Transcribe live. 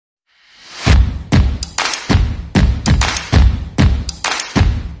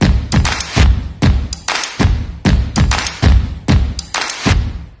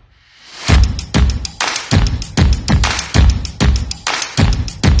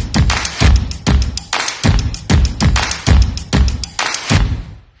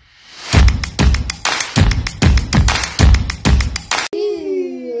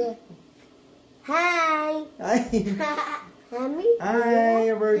Mommy?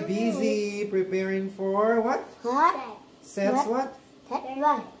 Hi, we're busy preparing for what? Seth's what?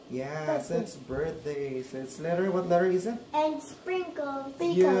 Yeah, Seth's birthday. Seth's letter, what letter is it? And sprinkle.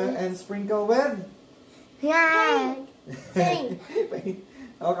 Yeah, and sprinkle with? Yeah. Paint.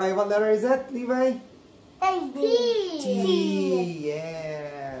 Okay, what letter is it, Levi? T.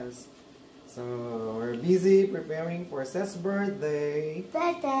 Yes. So, we're busy preparing for Seth's birthday.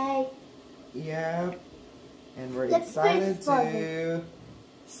 Yep. And we're excited to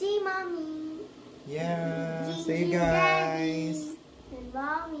see Mommy. Yeah, say guys. And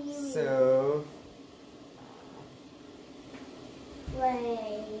Mommy. So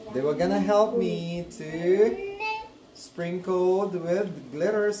they were gonna help me to sprinkle with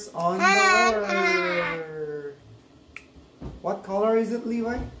glitters on the letter. What color is it,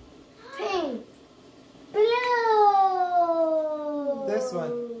 Levi? Pink. Blue. This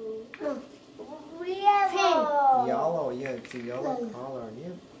one. Yellow. Yellow, yeah, it's a yellow color.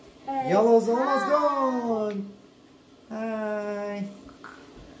 Yeah. Yellow's almost gone. Hi.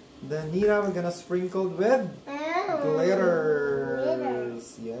 Then Nita, we're gonna sprinkle with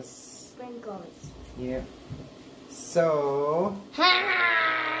glitters. Yes. Sprinkles. Yeah. So.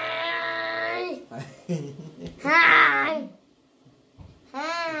 Hi. Hi.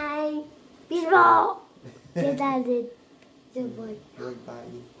 Hi. People. That's it. Wag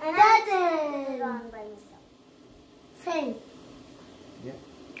tayo. Paint. Yeah.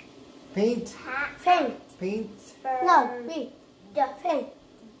 Paint. Paint. Paint. No, wait. The paint.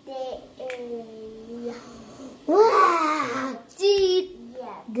 Wow.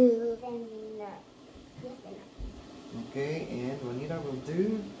 Good. Okay, and Juanita will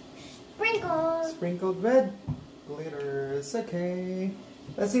do Sprinkles. sprinkled with glitters. Okay.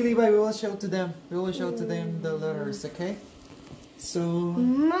 Let's see, Levi. We will show to them. We will show to them the letters. Okay. So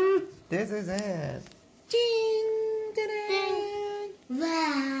this is it.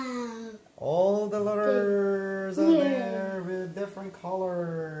 Wow. All the letters are there with different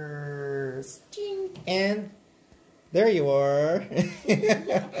colors. And there you are.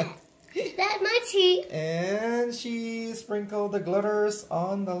 That's my T. And she sprinkled the glitters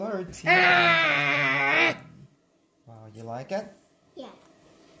on the letter T. Wow, you like it? Yeah.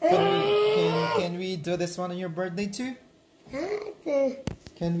 Can we do this one on your birthday too?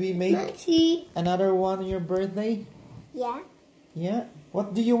 Can we make another one on your birthday? Yeah. Yeah.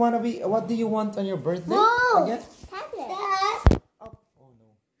 What do you want to be? What do you want on your birthday? Whoa. Again? Tablet. Oh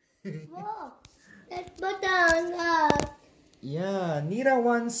no. Whoa. That button. Yeah, Nita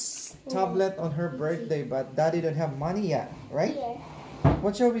wants tablet on her birthday, but Daddy don't have money yet, right? Yeah.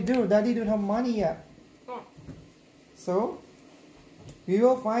 What shall we do? Daddy don't have money yet. So we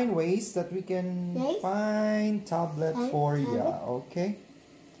will find ways that we can find tablet for you. Okay?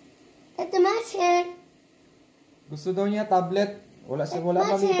 That's my turn. Gusto daw niya tablet. Wala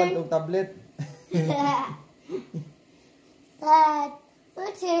kami pantong tablet. Dad,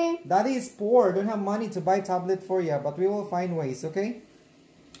 my turn. Daddy is poor, don't have money to buy tablet for you, but we will find ways, okay?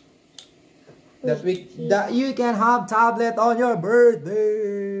 That you can have tablet on your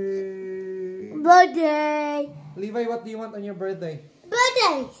birthday. Birthday. Levi, what do you want on your birthday?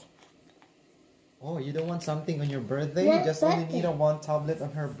 Birthday. Oh, you don't want something on your birthday? Yeah, You just only need a one tablet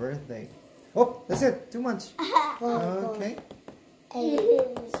on her birthday. Oh, that's it. Too much. Okay.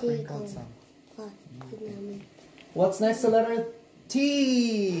 Sprinkle some. What's next to letter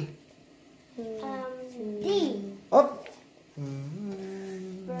T? D. Oh.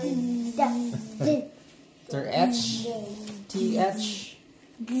 Letter H. TH.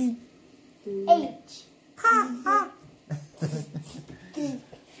 H.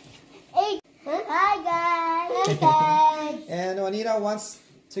 Hi guys. And Juanita wants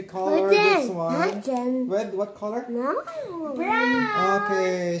to color this one with what color? Brown.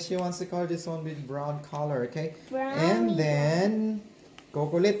 Okay, she wants to color this one with brown color, okay? Brown. And then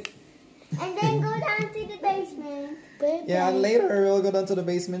kukulit. And then go down to the basement. Yeah, later we'll go down to the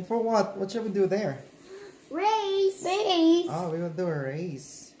basement for what? What should we do there? Race. Oh, we will do a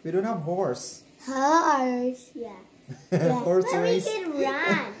race. We don't have horse. Horse. Yeah. Horse But race. we can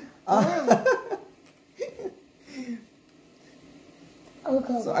run.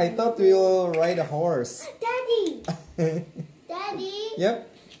 Okay. So I thought we will ride a horse. Daddy. Daddy. Yep.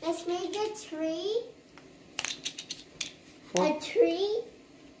 Let's make a tree. For A tree.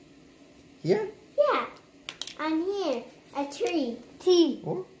 here? Yeah. On here. A tree. T.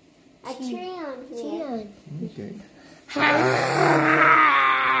 Oh, A tree on here. okay.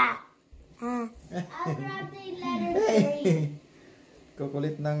 I'll grab the letter 3.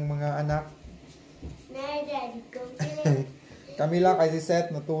 Kukulit ng mga anak. No, Daddy, go get it. Kami lang kasi Seth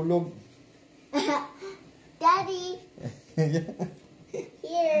natulog. Daddy,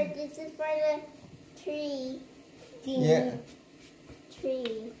 Here, this is for the tree. Yeah.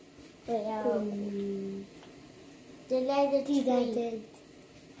 Tree. The letter tree.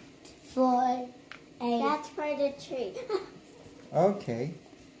 That's for the tree. Okay.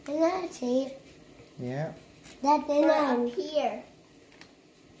 Another tree. Yeah. That's up here.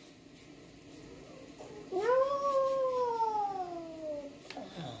 No.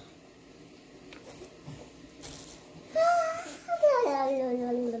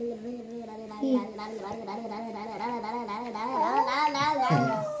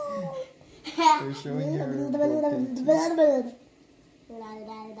 You're showing your broken.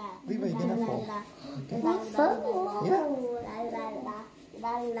 Levi, you're gonna fall. Okay. Yeah.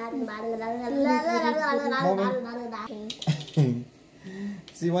 Moment.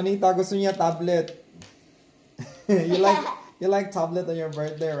 Si Juanita gusto niya tablet. you like tablet on your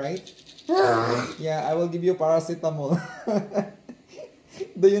birthday, right? Yeah, I will give you paracetamol.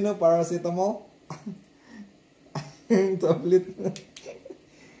 Do you know paracetamol? Tablet.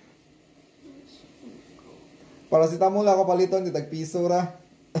 Paracetamol ako paliton, di tagpiso ra.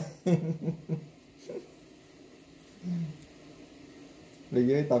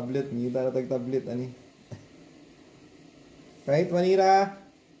 Lagay tablet, ngita na tag-tablet ani. Right, Juanita?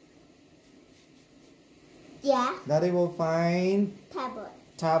 Yeah. Daddy will find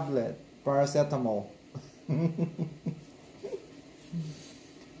Tablet. paracetamol.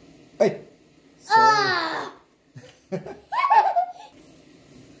 Hey. Sorry.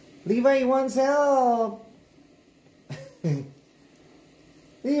 Levi wants help.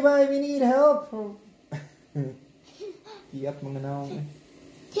 Levi, we need help. Iyak mga naong.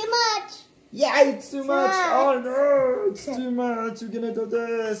 Too much. Yeah, it's too much. Oh no, it's too much. We're gonna do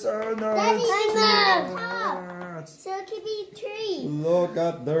this. Oh no, Daddy, it's too enough. much. So it could be tree. Look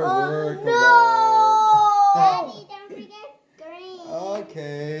at their work. No. Wow. Daddy, don't forget green.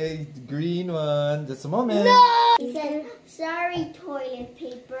 Okay, green one. Just a moment. No. He said, sorry, toilet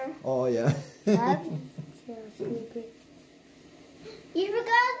paper. Oh yeah. You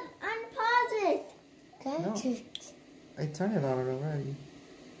forgot unpause it. No, I turned it on already.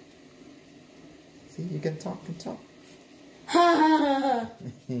 See, you can talk and talk.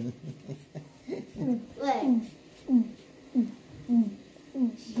 Wait.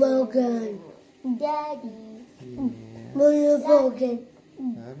 Broken. Daddy. Yes. We're broken.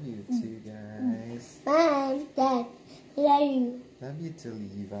 Love you too, guys. Mom, Dad, love you. Love you too,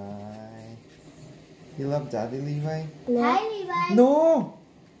 Levi. You love Daddy, Levi? Hi, Levi. No!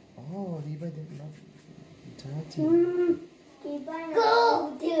 Oh, Levi didn't love Daddy. Levi,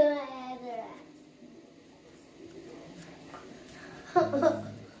 go to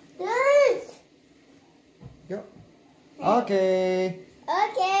Go. Okay.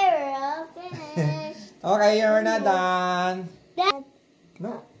 Okay, we're all finished. Okay, you're not done. Dad.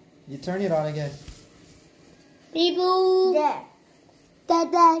 No, you turn it on again. People. There.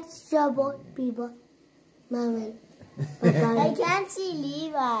 That's trouble, people. Mama. I can't see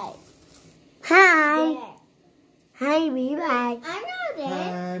Levi. Hi. There. Hi, Levi. I'm not there.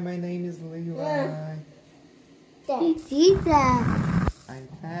 Hi, my name is Levi. There. See that? I'm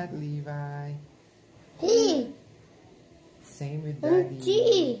fat, Levi. Hey. Same with Daddy.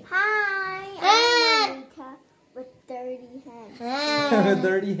 Daddy. Hi, Ah. I'm Rita with dirty hands.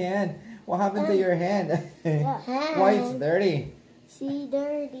 Dirty hand. What happened to your hand? Hi. Why it's dirty? See,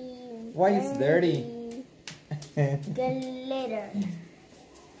 dirty. Why it's dirty? Glitter.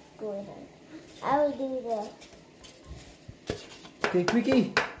 Glitter. I will do the. Okay,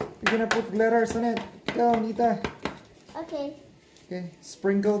 Quickie. You're gonna put glitters on it. Go, Nita. Okay. Okay,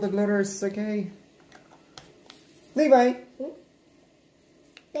 sprinkle the glitters, okay? Levi.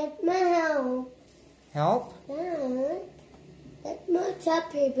 That's my house. Help. That's my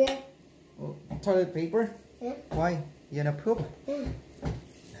top paper. Oh, toilet paper? Yeah. Why? You gonna poop? Yeah.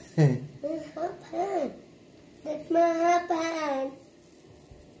 That's my pan. That's my pan.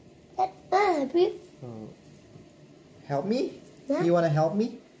 That's my paper. Oh. Help me? Yeah. You wanna help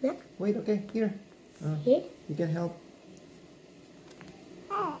me? Yeah. Wait, okay, here. Here. You can help.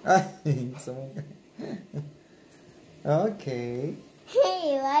 Someone- okay.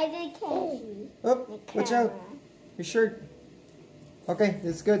 Hey, why did Casey? Oh, watch out. Your shirt. Okay,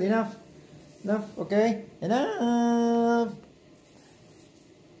 that's good. Enough. Enough. Okay. Enough.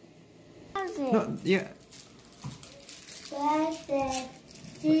 No, yeah. That's it.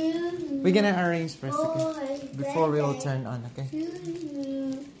 2, We're gonna arrange first, 4, okay? Before we'll turn on, okay?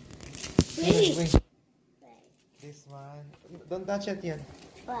 2, Wait. This one. Don't touch it yet.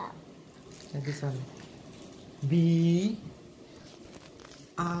 Wow. And this one. B.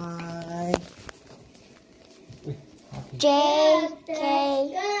 I. Wait. JKLMOP.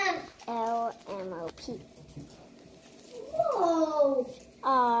 Whoa.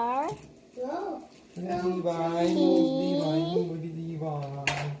 R. Whoa. Levi.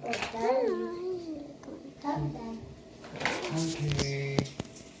 Okay.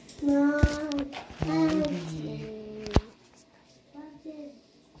 No. Levi.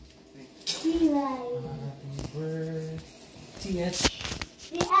 Levi. Happy birthday. TH.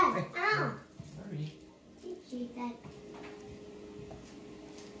 Ow. Sorry.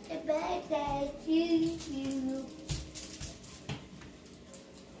 Happy birthday to you.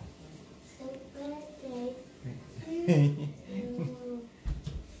 Happy birthday to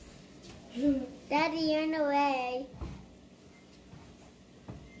you. Daddy, you're in the way.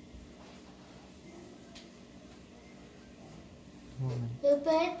 Happy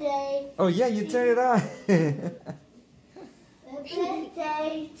birthday. Oh yeah, you turn it on. Happy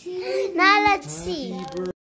birthday to you. Now let's see. Happy birthday.